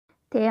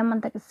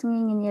Tema tak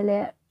singing in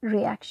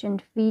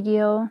reaction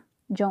video.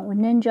 Jong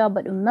ninja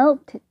but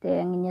melt te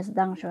nginya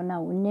sedang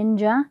shona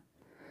ninja.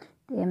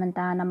 Te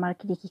mentana mar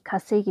kidiki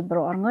KHASI ki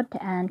bro orngot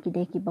and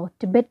kidiki bau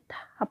Tibet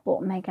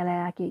hapo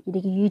Meghalaya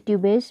kidiki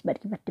YouTubers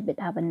but kibat Tibet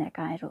haban nek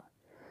Cairo.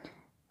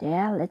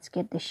 There, let's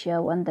get the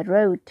show on the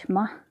road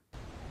ma.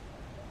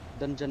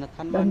 Don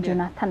Jonathan nang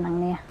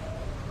ne.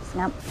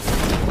 Snap.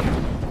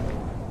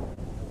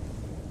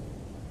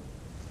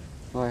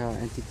 Oh,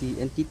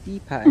 entity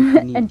pa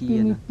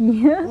entity.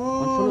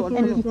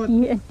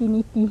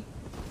 Entity.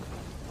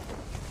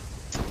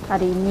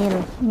 Hari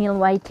Neil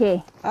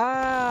White.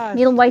 Ah,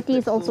 Neil White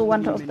is also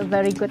one of the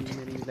very good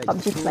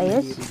PUBG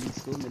players.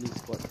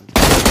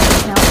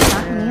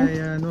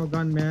 Yeah, no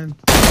gun, man.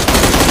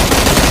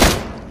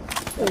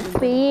 OP,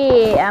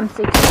 I'm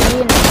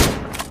 16.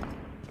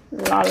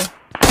 Lol.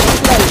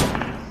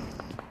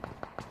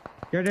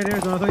 Here,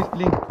 no, so he's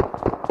playing.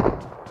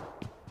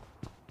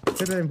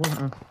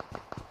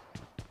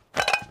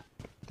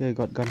 Okay,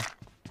 got gun.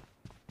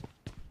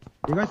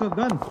 You guys got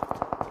gun?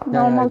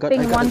 Normal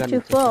ping I got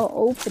 124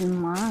 open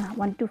ma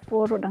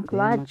 124 rodang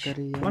clutch.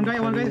 One guy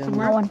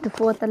somewhere.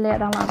 124 tele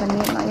orang laban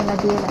ni nak ila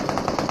dia lah.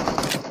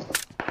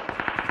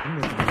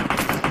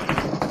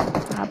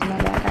 Apa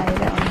nak dah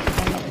ada on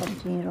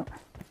PUBG ro.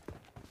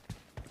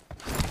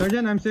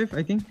 Surgeon, I'm safe,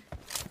 I think.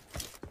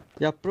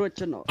 Yeah, approach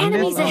no.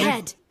 Enemies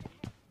ahead.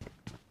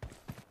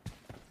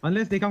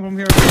 Unless they come from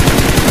here.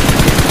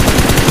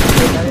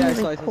 I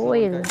saw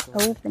Coil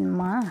open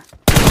ma.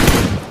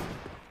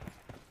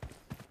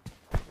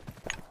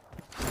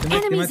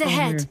 Enemies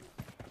ahead.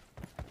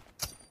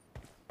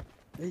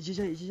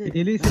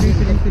 Elise.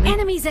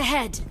 Enemies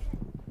ahead.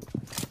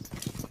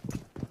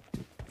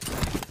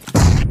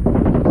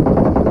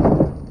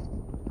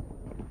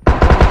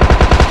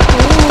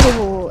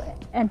 Oh,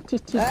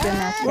 entity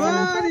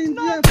Jonathan.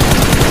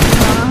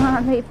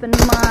 Open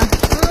ma.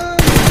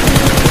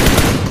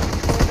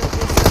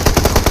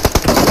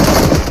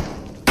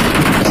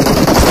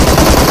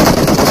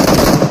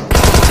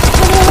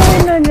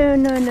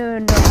 No.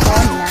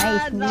 Oh,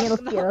 nice. Neil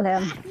kill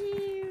him.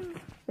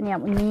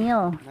 Penyap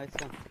Neil. Nice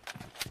one.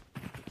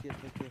 Thank you.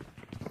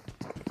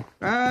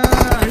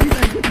 At least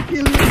I could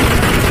kill you.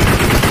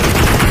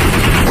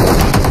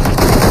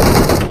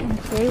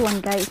 Okay, one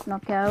guy is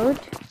knocked out.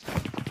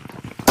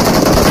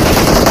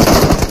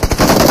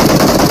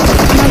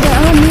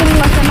 Neil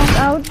was knocked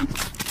out.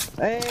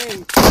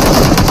 Hey.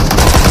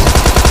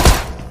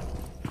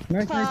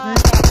 Nice.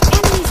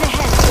 Enemies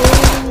ahead.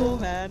 Oh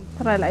man.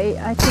 Try like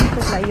I think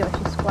it's like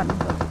Yoshi squad.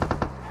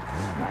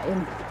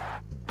 Lain.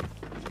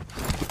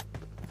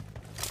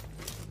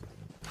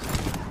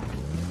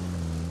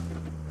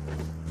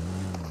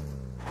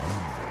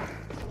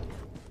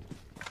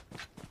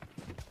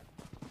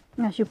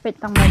 Ngasupit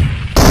tambah.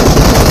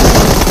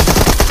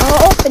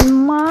 Oh, open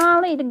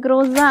mali the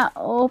groza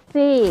OP.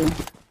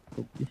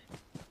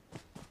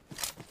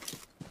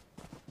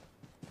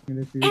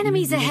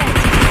 Enemies ahead.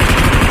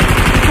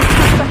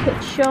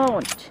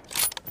 Shot.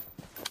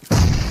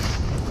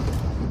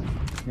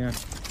 Yeah.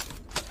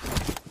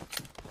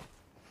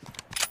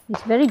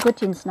 He's very good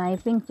in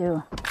sniping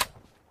too.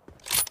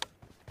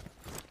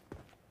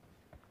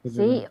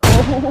 See?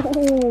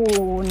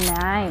 Oh,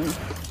 nice.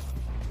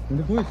 In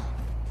the bush.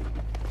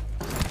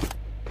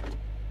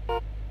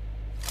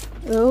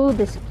 Oh,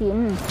 the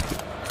skin.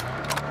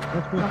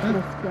 That's good. Not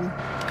the skin.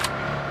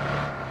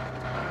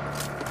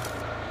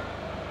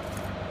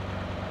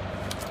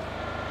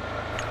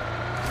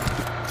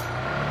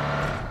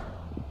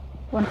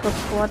 One for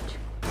squad.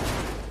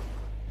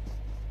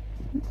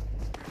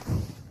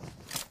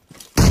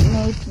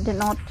 Nate did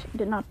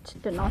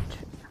not.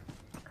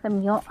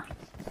 Claim yo.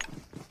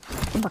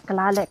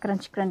 Bakalale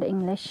crunch the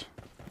English.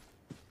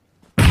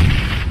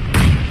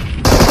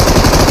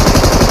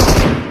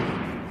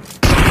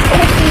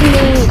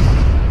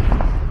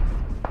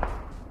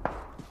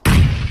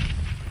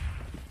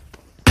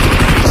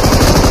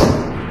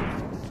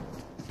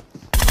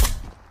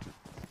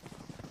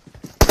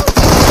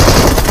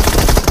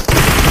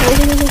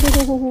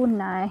 Oh,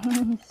 nice.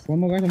 One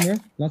more guy somewhere.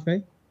 Last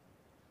guy.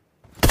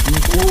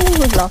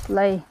 Ooh,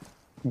 lovely.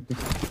 Okay.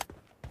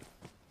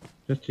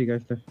 Just 3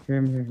 guys left.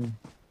 Here.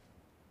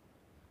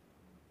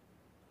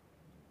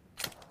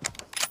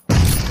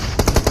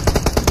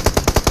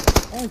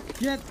 Oh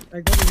shit!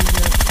 I got him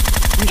here.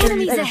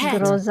 Enemies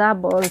ahead. Groza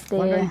bolte.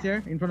 One guy is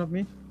here in front of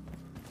me.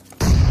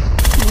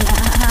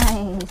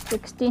 Nice.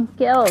 16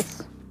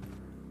 kills.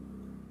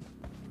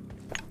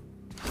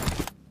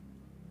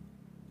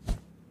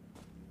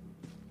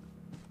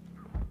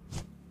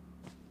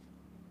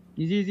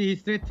 Easy. He's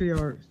straight to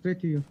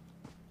you.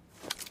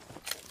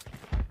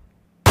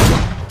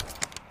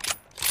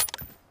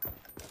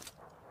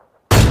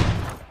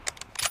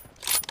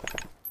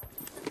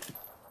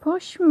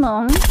 Push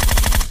mong.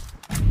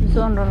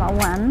 Zone roll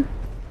 1.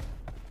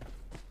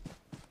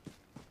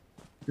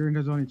 You're in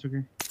the zone, it's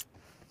okay.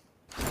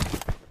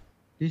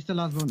 This is the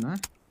last one, huh?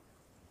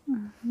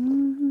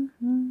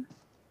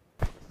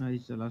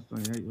 It's the last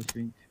one, yeah, it was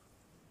pink.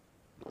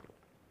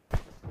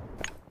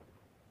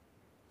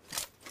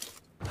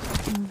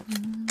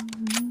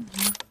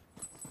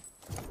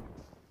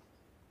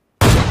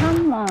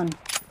 Come on.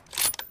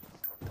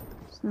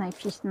 Snipe,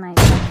 she snipe.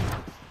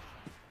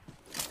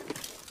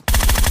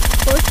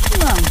 Push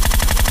them.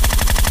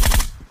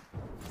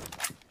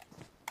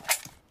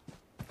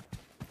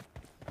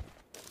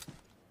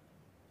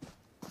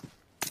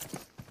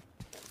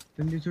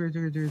 It's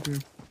okay.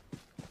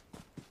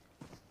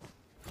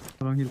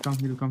 Hold on, he'll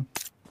come.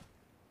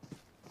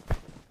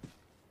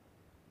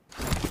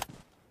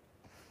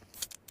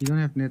 You don't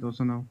have net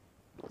also now.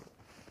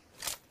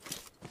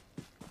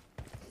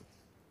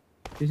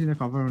 He's in the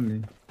cover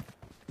only.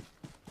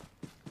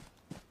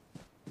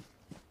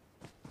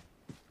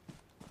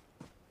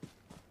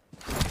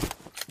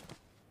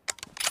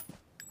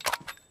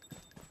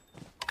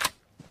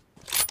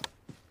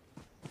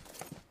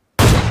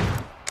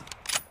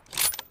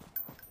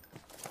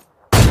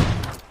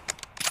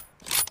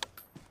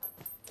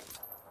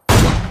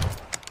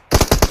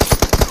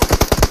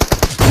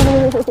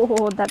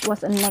 Oh, that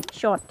was a neck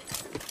shot.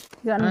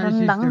 Yun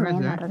rendang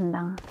na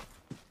rendang.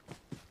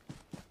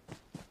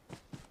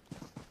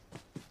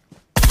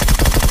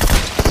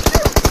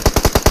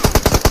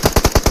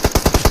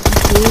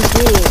 GG,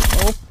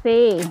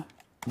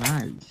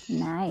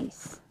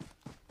 Nice.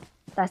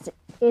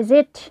 Is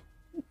it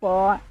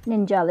for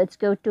Ninja. Let's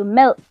go to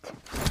Melt.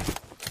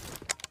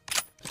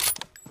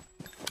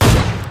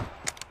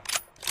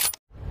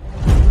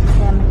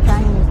 I'm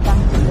trying this down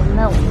to the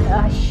Melt.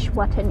 Gosh,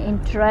 what an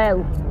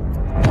intro.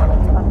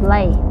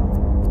 Lovely.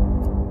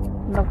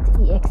 Melt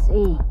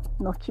EXE.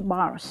 Milky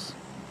bars.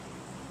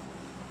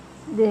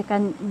 Deka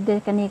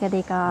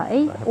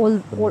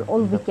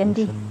all weekend.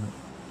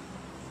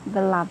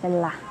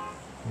 Bella.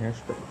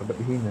 Yes, but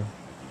begini.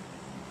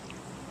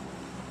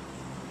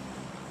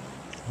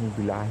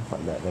 Bila apa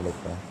dah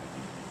lupa.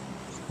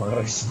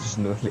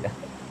 Semangat sih ya.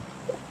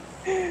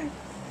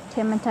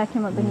 Teman tak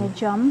mau punya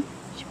jam.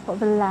 Cepat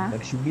bela.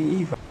 Nak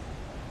sugi.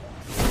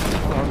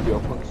 Oh, dia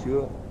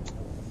maksud.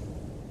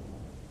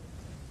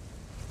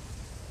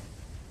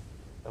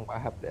 Tang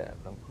bahap dia,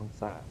 tang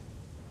kongsa.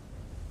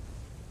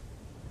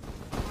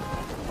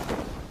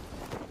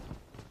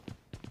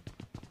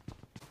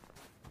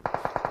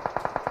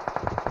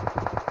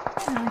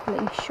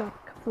 Play shot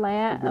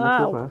flare.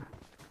 Oh.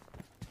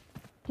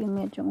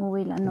 Teammate jong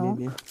uwi lah no.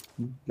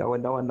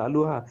 Lawan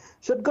lalu ha.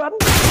 Shotgun.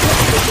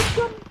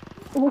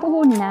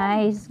 Oh,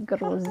 nice,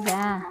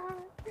 Groza.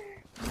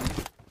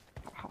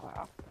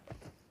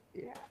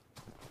 Yeah.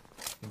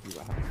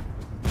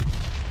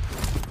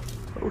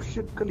 Oh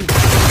shit, kali.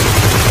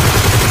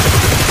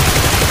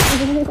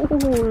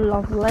 Oh,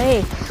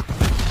 lovely.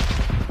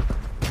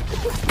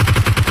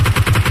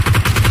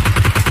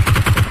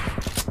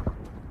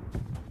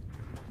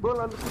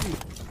 Bola lagi.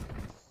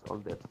 All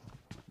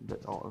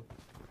that all.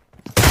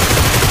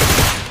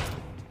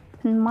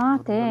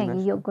 Mate,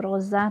 yo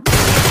Groza.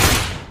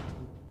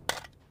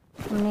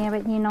 Ni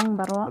abet ni nong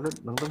baro.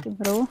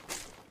 Bro.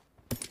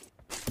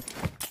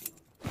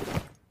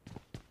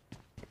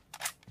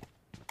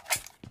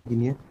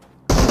 Gini ya.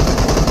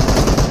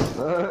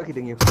 Kita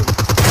ngef.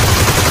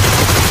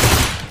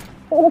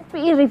 OP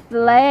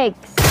reflex.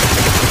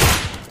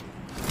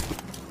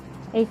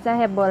 Isa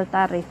hai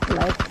bolta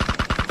reflex.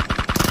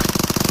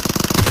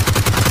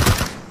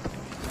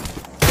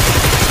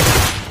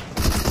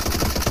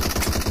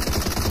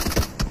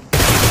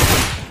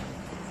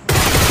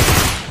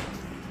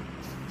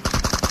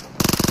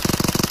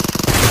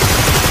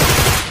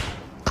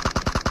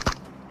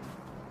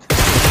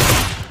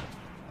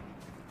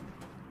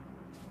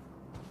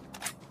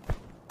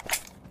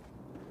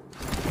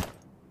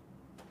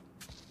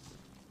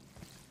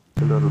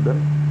 Udah.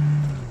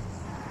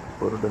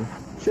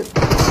 Shit.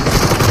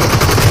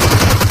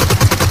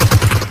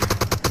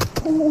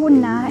 Oh,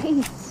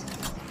 nice.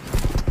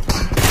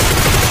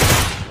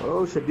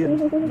 Oh, sedih.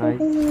 Nice.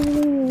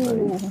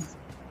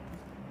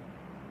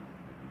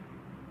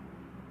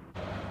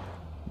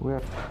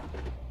 Where?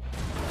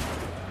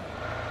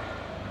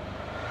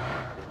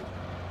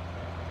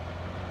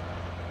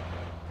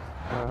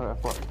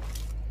 What?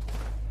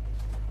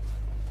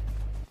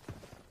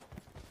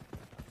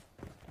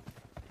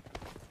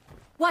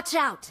 Watch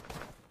out!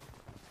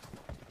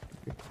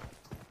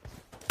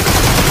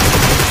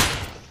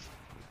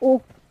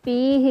 OP.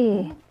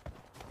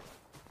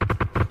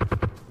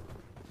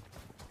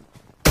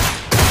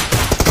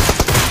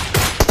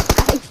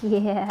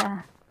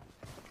 Yeah.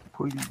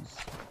 Police.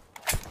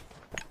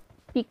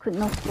 He could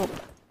not stop.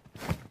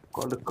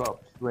 Call the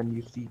cops when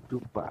you see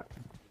Tupac.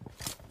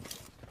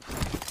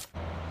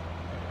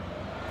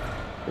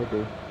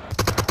 Okay.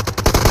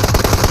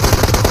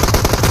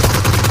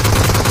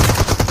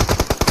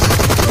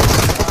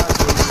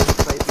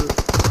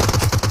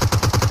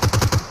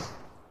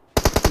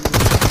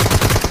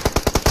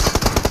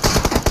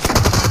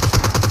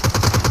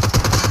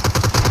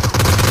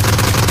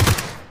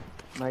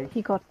 Nice.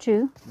 He got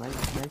two. Nice.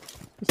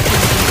 He's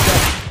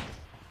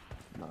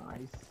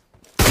Nice.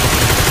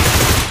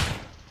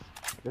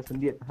 Dia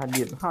sendiat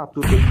hadian. Ha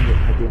tu sendiat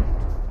hadian.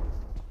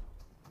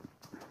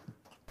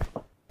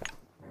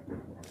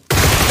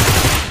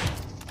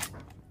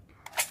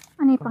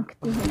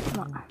 pangketihin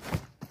cuma.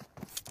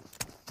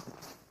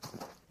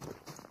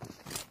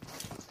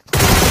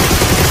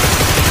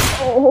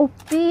 Oh,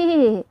 OP.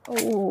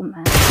 Oh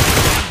man.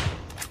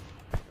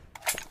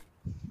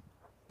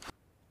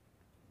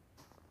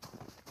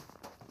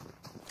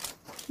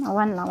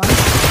 Lawan.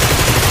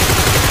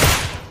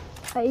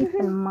 Ay,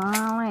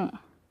 penmal eh.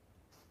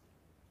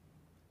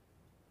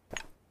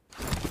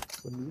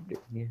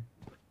 Penduduk ni.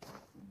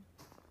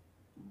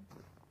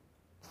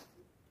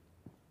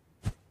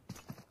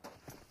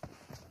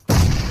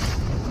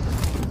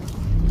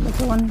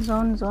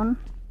 Zone.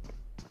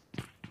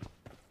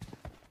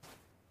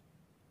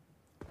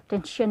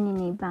 Tension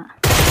ini ba.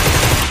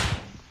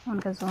 On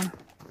ka zone.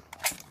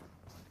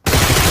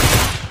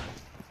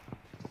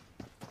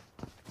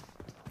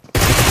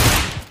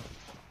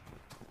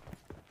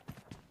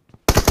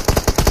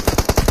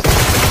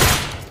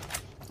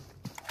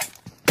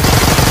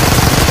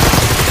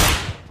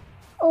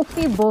 OP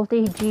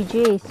Bolte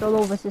GG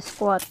solo versus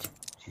squad.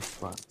 She's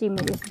fun.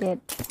 Teammate is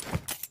dead.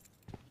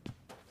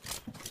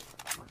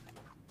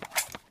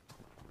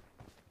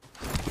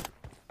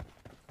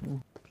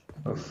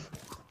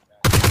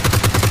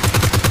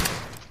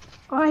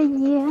 Oh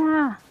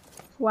yeah.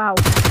 Wow.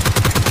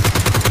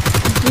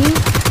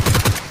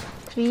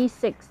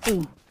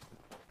 G360.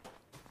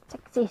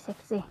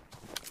 Sexy.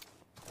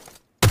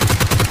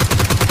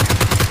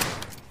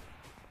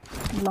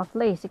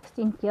 Lovely,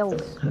 16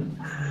 kills.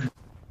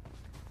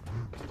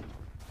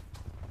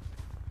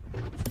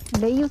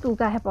 Lấy tu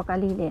ka hepo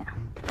kali le.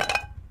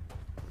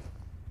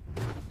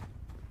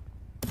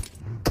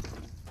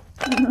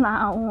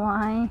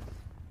 Naway.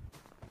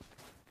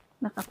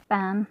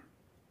 Nakapan.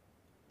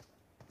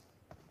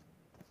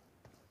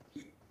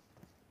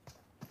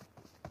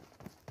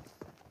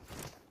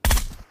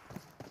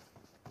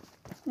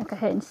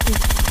 Nakahead see.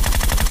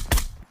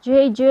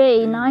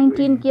 JJ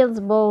 19 kills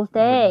both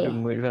day.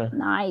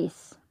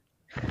 Nice.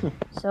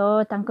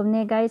 So tangkum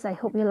ne guys, I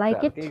hope you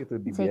like it.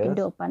 Say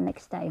kendo pa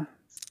next time.